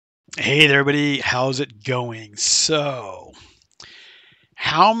Hey there, everybody. How's it going? So,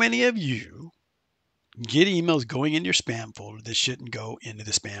 how many of you get emails going into your spam folder that shouldn't go into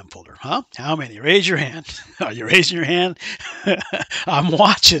the spam folder? Huh? How many? Raise your hand. Are you raising your hand? I'm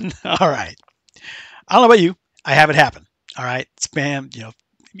watching. All right. I don't know about you. I have it happen. All right. Spam,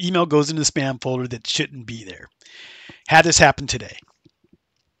 email goes into the spam folder that shouldn't be there. Had this happen today.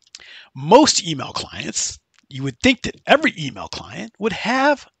 Most email clients, you would think that every email client would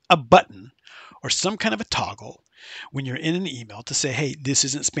have a button or some kind of a toggle when you're in an email to say, hey, this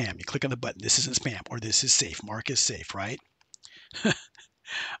isn't spam. You click on the button, this isn't spam, or this is safe. Mark is safe, right?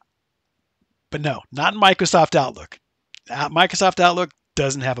 But no, not in Microsoft Outlook. Microsoft Outlook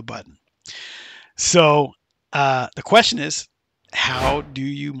doesn't have a button. So the question is, how do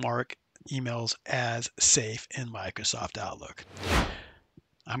you mark emails as safe in Microsoft Outlook?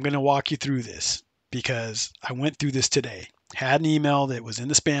 I'm going to walk you through this because I went through this today. Had an email that was in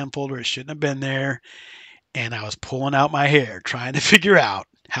the spam folder. It shouldn't have been there. And I was pulling out my hair trying to figure out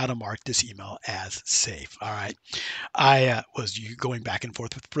how to mark this email as safe. All right. I was going back and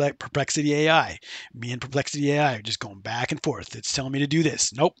forth with Perplexity AI. Me and Perplexity AI are just going back and forth. It's telling me to do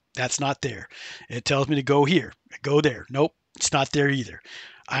this. Nope, that's not there. It tells me to go here, go there. Nope, it's not there either.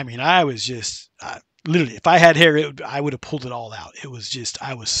 I mean, I was just literally, if I had hair, I would have pulled it all out. It was just,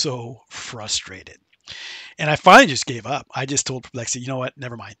 I was so frustrated. And I finally just gave up. I just told Perplexity, you know what?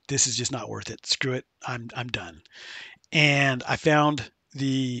 Never mind. This is just not worth it. Screw it. I'm done. And I found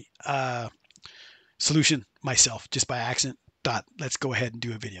the solution myself just by accident. Thought, let's go ahead and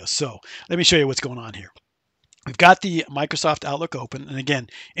do a video. So let me show you what's going on here. We've got the Microsoft Outlook open. And again,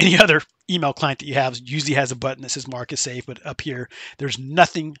 any other email client that you have usually has a button that says mark as safe, but up here, there's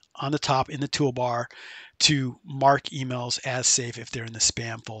nothing on the top in the toolbar to mark emails as safe if they're in the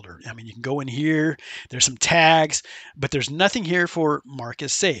spam folder. I mean, you can go in here, there's some tags, but there's nothing here for mark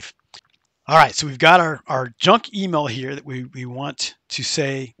as safe. All right, so we've got our junk email here that we want to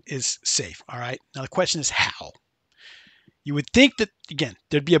say is safe. All right, now the question is how? You would think that, again,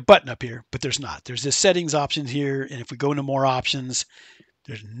 there'd be a button up here, but there's not. There's this settings option here, and if we go into more options,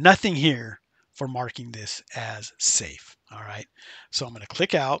 there's nothing here for marking this as safe. All right, so I'm going to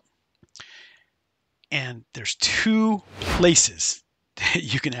click out, and there's two places that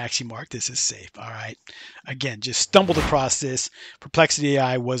you can actually mark this as safe. All right, again, just stumbled across this. Perplexity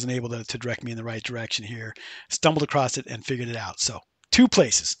AI wasn't able to direct me in the right direction here. Stumbled across it and figured it out. So two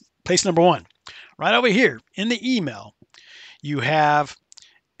places. Place number one, right over here in the email, you have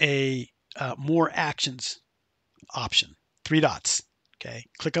a more actions option, three dots. Okay,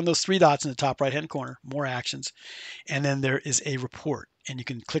 click on those three dots in the top right hand corner, more actions, and then there is a report, and you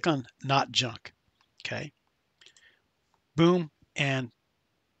can click on not junk. Okay, boom, and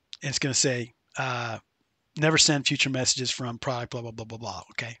it's going to say never send future messages from product, blah, blah, blah, blah, blah.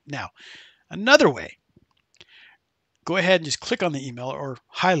 Okay, now another way, go ahead and just click on the email or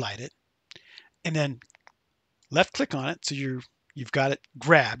highlight it, and then left click on it so you've got it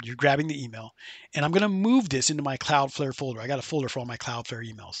grabbed. You're grabbing the email, and I'm going to move this into my Cloudflare folder. I got a folder for all my Cloudflare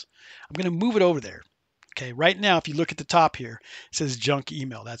emails. I'm going to move it over there. Okay, right now, if you look at the top here, it says junk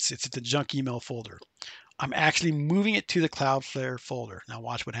email. It's the junk email folder. I'm actually moving it to the Cloudflare folder. Now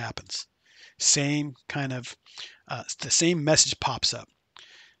watch what happens. Same kind of, the same message pops up.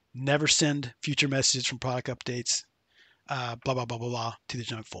 Never send future messages from product updates, blah, blah, blah, blah, blah, to the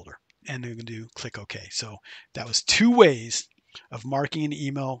junk folder. And we're going to do click OK. So that was two ways of marking an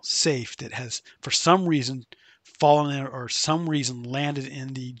email safe that has, for some reason, fallen in or some reason landed in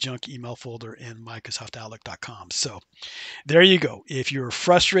the junk email folder in MicrosoftOutlook.com. So there you go. If you're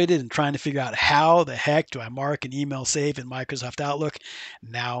frustrated and trying to figure out how the heck do I mark an email safe in Microsoft Outlook,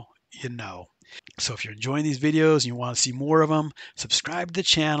 now you know. So if you're enjoying these videos and you want to see more of them, subscribe to the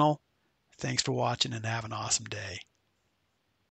channel. Thanks for watching and have an awesome day.